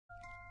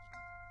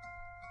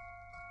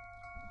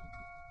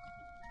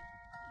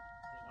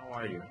How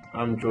are you?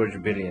 I'm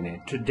George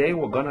Billionaire. Today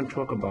we're going to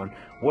talk about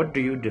what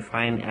do you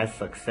define as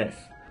success.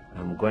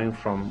 I'm going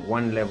from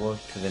one level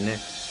to the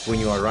next. When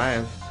you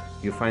arrive,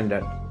 you find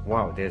that,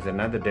 wow, there's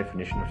another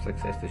definition of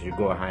success as you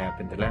go high up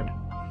in the ladder.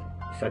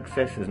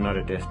 Success is not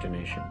a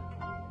destination.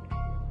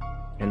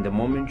 And the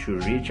moment you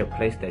reach a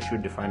place that you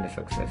define as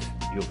success,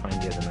 you'll find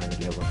there's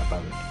another level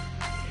above it.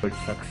 But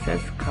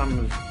success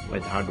comes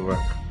with hard work.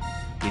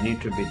 You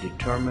need to be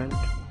determined.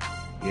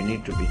 You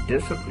need to be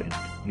disciplined.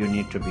 You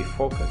need to be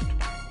focused.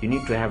 You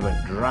need to have a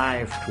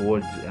drive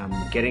towards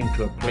getting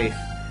to a place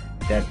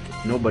that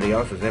nobody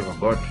else has ever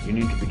got. You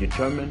need to be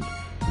determined.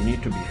 You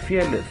need to be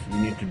fearless. You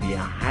need to be a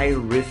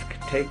high-risk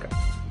taker.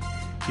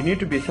 You need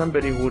to be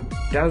somebody who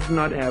does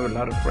not have a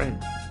lot of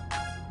friends.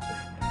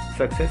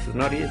 Success is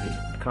not easy.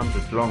 It comes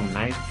with long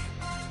nights,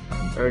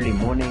 early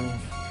mornings.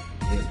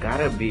 You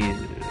gotta be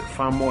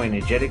far more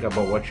energetic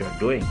about what you're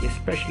doing,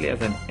 especially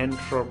as an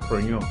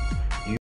entrepreneur.